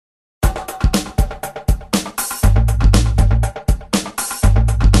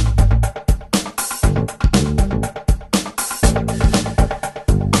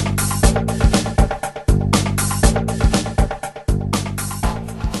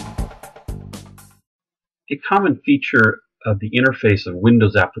A common feature of the interface of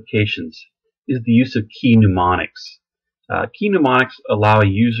Windows applications is the use of key mnemonics. Key mnemonics allow a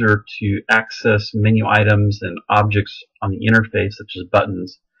user to access menu items and objects on the interface, such as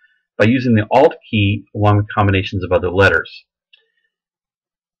buttons, by using the Alt key along with combinations of other letters.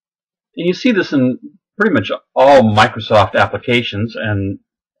 And you see this in pretty much all Microsoft applications and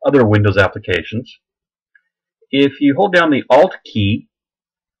other Windows applications. If you hold down the Alt key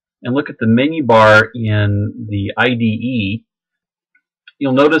and look at the menu bar in the IDE,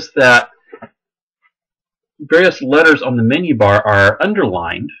 you'll notice that various letters on the menu bar are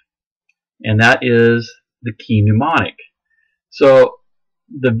underlined, and that is the key mnemonic. So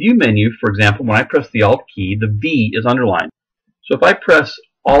the View menu, for example, when I press the Alt key, the V is underlined. So if I press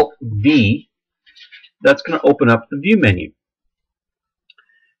Alt V, that's going to open up the View menu.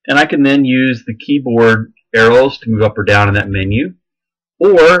 And I can then use the keyboard arrows to move up or down in that menu.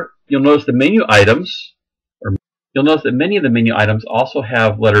 Or you'll notice the menu items, or you'll notice that many of the menu items also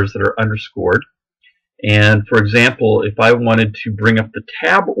have letters that are underscored. And for example, if I wanted to bring up the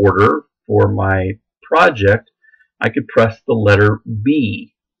tab order for my project, I could press the letter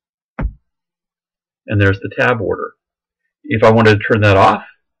B, and there's the tab order. If I wanted to turn that off,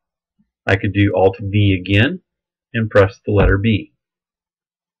 I could do Alt V again and press the letter B.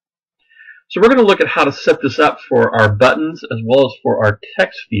 So we're going to look at how to set this up for our buttons as well as for our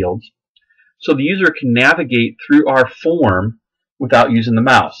text fields, so the user can navigate through our form without using the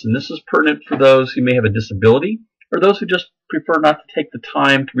mouse. And this is pertinent for those who may have a disability, or those who just prefer not to take the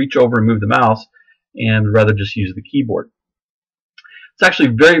time to reach over and move the mouse and rather just use the keyboard. It's actually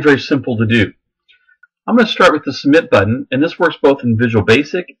very, very simple to do. I'm going to start with the Submit button, and this works both in Visual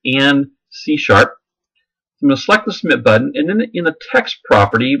Basic and C#. I'm going to select the Submit button, and then in the text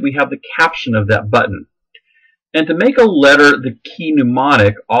property we have the caption of that button. And to make a letter the key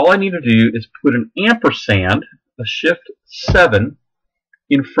mnemonic, all I need to do is put an ampersand, a Shift 7,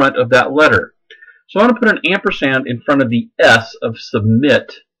 in front of that letter. So I'm going to put an ampersand in front of the S of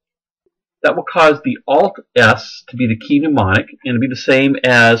Submit. That will cause the Alt S to be the key mnemonic, and to be the same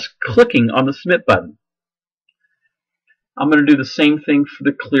as clicking on the Submit button. I'm going to do the same thing for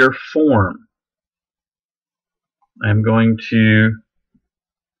the Clear form. I'm going to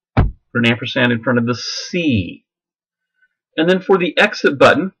put an ampersand in front of the C. And then for the Exit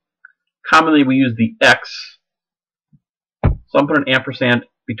button, commonly we use the X. So I'm putting an ampersand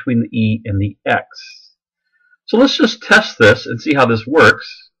between the E and the X. So let's just test this and see how this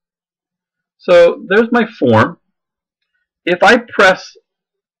works. So there's my form. If I press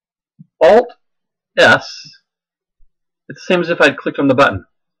Alt S, it's the same as if I'd clicked on the button.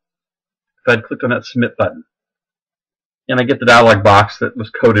 If I'd clicked on that Submit button. And I get the dialog box that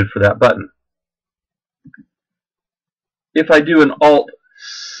was coded for that button. If I do an Alt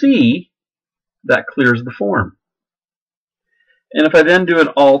C, that clears the form. And if I then do an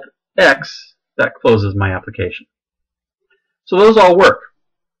Alt X, that closes my application. So those all work.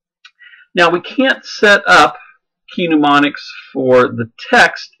 Now we can't set up key mnemonics for the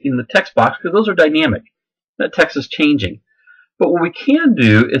text in the text box because those are dynamic. That text is changing. But what we can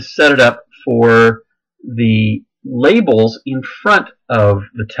do is set it up for the labels in front of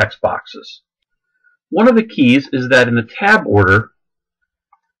the text boxes. One of the keys is that in the tab order,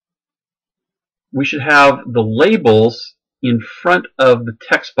 we should have the labels in front of the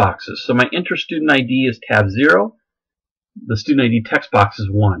text boxes. So my Enter Student ID is tab 0. The Student ID text box is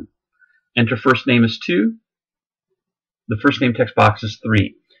 1. Enter First Name is 2. The First Name text box is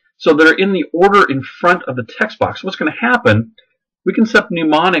 3. So they're in the order in front of the text box. What's going to happen, we can set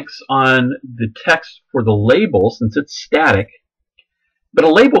mnemonics on the text for the label since it's static, but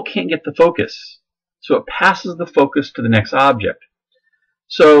a label can't get the focus. So it passes the focus to the next object.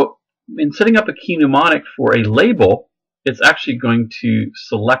 So in setting up a key mnemonic for a label, it's actually going to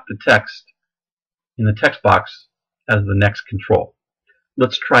select the text in the text box as the next control.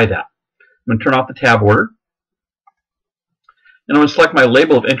 Let's try that. I'm going to turn off the tab order. And I'm going to select my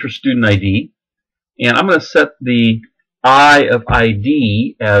label of Enter Student ID. And I'm going to set the I of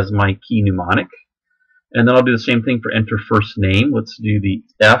ID as my key mnemonic. And then I'll do the same thing for Enter First Name. Let's do the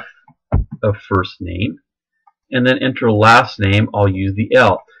F of First Name. And then Enter Last Name, I'll use the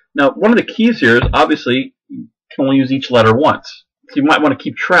L. Now, one of the keys here is obviously you can only use each letter once. So you might want to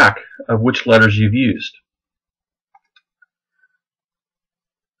keep track of which letters you've used.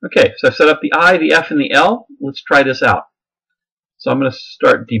 Okay, so I've set up the I, the F, and the L. Let's try this out. So I'm going to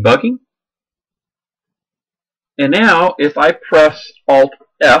start debugging. And now, if I press Alt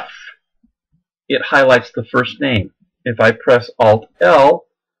F, it highlights the first name. If I press Alt L,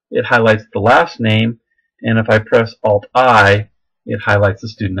 it highlights the last name. And if I press Alt I, it highlights the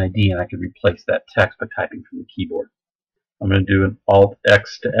student ID, and I can replace that text by typing from the keyboard. I'm going to do an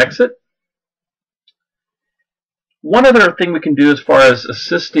Alt-X to exit. One other thing we can do as far as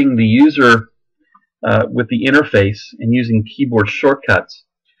assisting the user with the interface and using keyboard shortcuts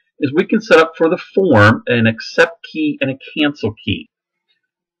is we can set up for the form an accept key and a cancel key.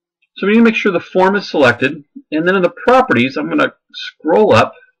 So we need to make sure the form is selected, and then in the properties I'm going to scroll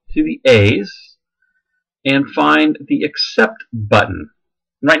up to the A's and find the accept button.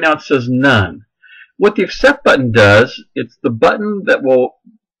 Right now it says none. What the accept button does, it's the button that will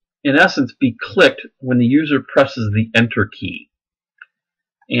in essence be clicked when the user presses the enter key.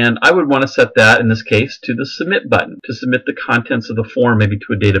 And I would want to set that, in this case, to the submit button to submit the contents of the form maybe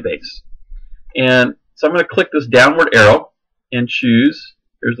to a database. And so I'm going to click this downward arrow and choose,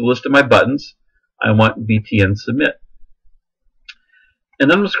 here's the list of my buttons, I want BTN submit. And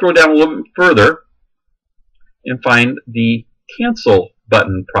then I'm going to scroll down a little bit further and find the cancel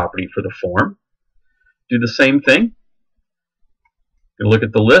button property for the form. Do the same thing. I'm going to look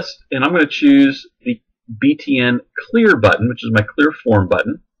at the list, and I'm going to choose the BTN clear button, which is my clear form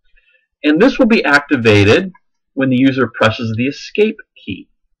button. And this will be activated when the user presses the escape key.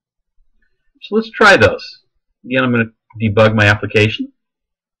 So let's try those. Again, I'm going to debug my application.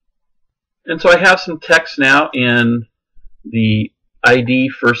 And so I have some text now in the ID,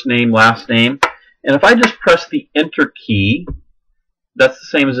 first name, last name. And if I just press the enter key, that's the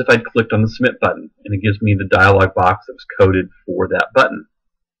same as if I'd clicked on the submit button, and it gives me the dialog box that was coded for that button.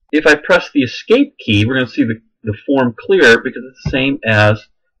 If I press the escape key, we're going to see the form clear because it's the same as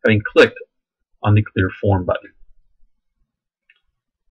having clicked on the clear form button.